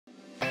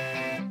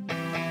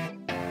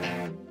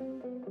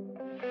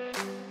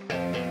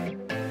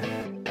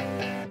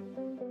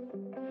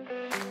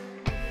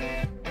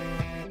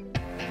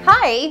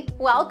Hi,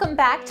 welcome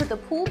back to the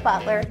Pool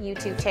Butler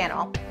YouTube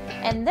channel.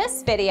 In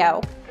this video,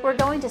 we're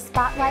going to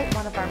spotlight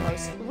one of our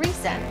most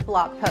recent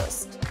blog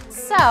posts.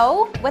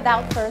 So,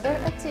 without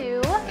further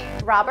ado,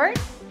 Robert,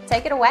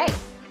 take it away.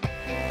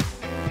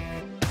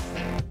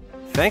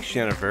 Thanks,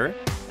 Jennifer,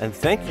 and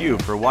thank you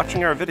for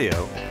watching our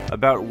video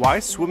about why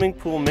swimming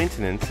pool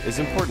maintenance is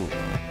important.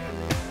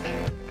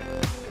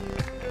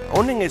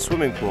 Owning a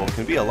swimming pool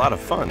can be a lot of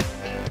fun,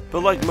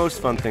 but like most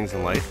fun things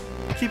in life,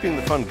 keeping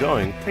the fun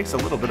going takes a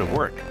little bit of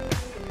work.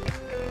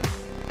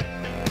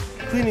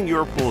 Cleaning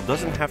your pool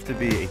doesn't have to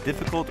be a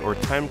difficult or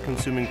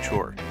time-consuming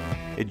chore.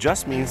 It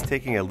just means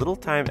taking a little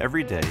time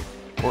every day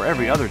or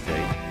every other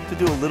day to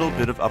do a little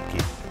bit of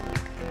upkeep.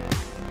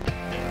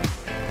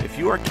 If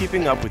you are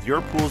keeping up with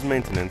your pool's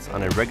maintenance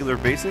on a regular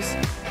basis,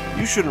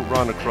 you shouldn't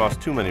run across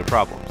too many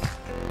problems.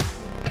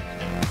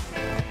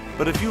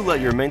 But if you let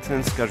your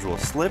maintenance schedule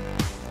slip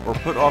or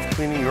put off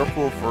cleaning your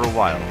pool for a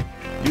while,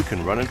 you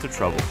can run into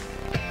trouble.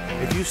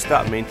 If you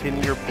stop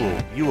maintaining your pool,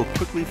 you will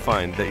quickly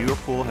find that your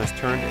pool has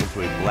turned into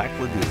a black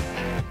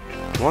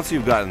lagoon. Once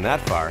you've gotten that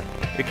far,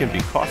 it can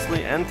be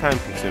costly and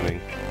time-consuming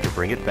to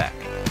bring it back.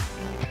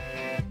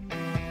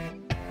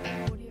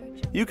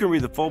 You can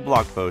read the full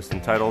blog post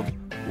entitled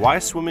 "Why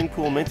Swimming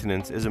Pool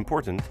Maintenance is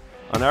Important"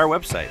 on our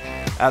website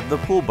at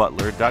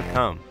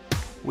thepoolbutler.com.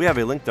 We have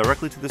a link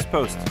directly to this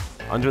post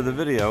under the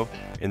video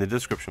in the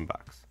description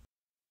box.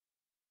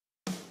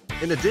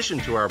 In addition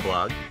to our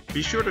blog,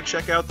 be sure to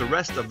check out the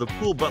rest of the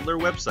Pool Butler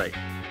website.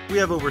 We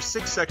have over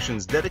 6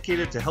 sections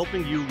dedicated to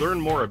helping you learn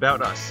more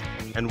about us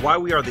and why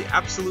we are the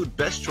absolute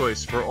best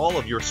choice for all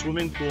of your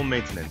swimming pool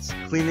maintenance,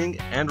 cleaning,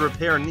 and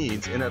repair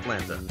needs in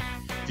Atlanta.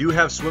 Do you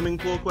have swimming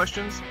pool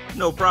questions?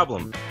 No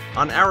problem.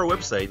 On our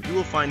website, you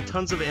will find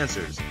tons of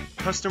answers,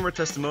 customer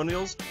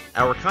testimonials,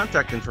 our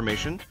contact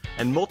information,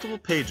 and multiple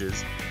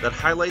pages that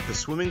highlight the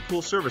swimming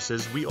pool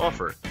services we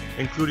offer,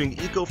 including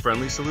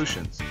eco-friendly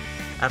solutions.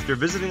 After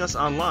visiting us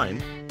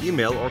online,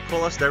 email or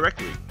call us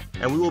directly,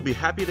 and we will be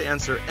happy to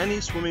answer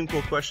any swimming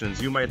pool questions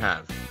you might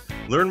have.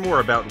 Learn more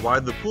about why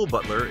the Pool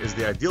Butler is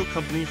the ideal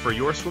company for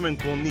your swimming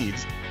pool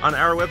needs on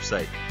our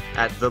website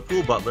at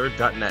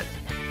thepoolbutler.net.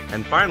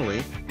 And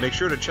finally, make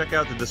sure to check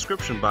out the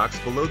description box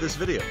below this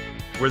video,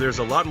 where there's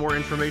a lot more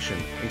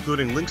information,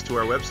 including links to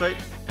our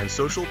website and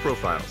social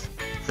profiles.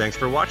 Thanks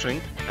for watching,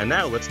 and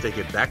now let's take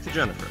it back to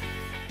Jennifer.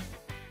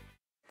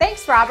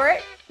 Thanks, Robert.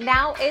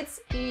 Now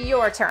it's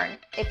your turn.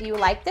 If you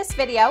like this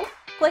video,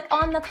 click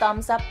on the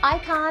thumbs up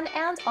icon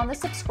and on the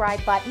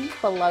subscribe button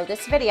below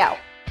this video.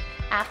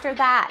 After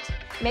that,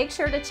 make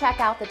sure to check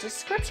out the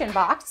description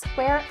box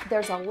where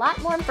there's a lot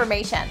more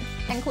information,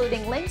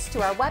 including links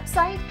to our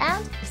website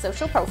and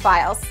social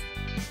profiles.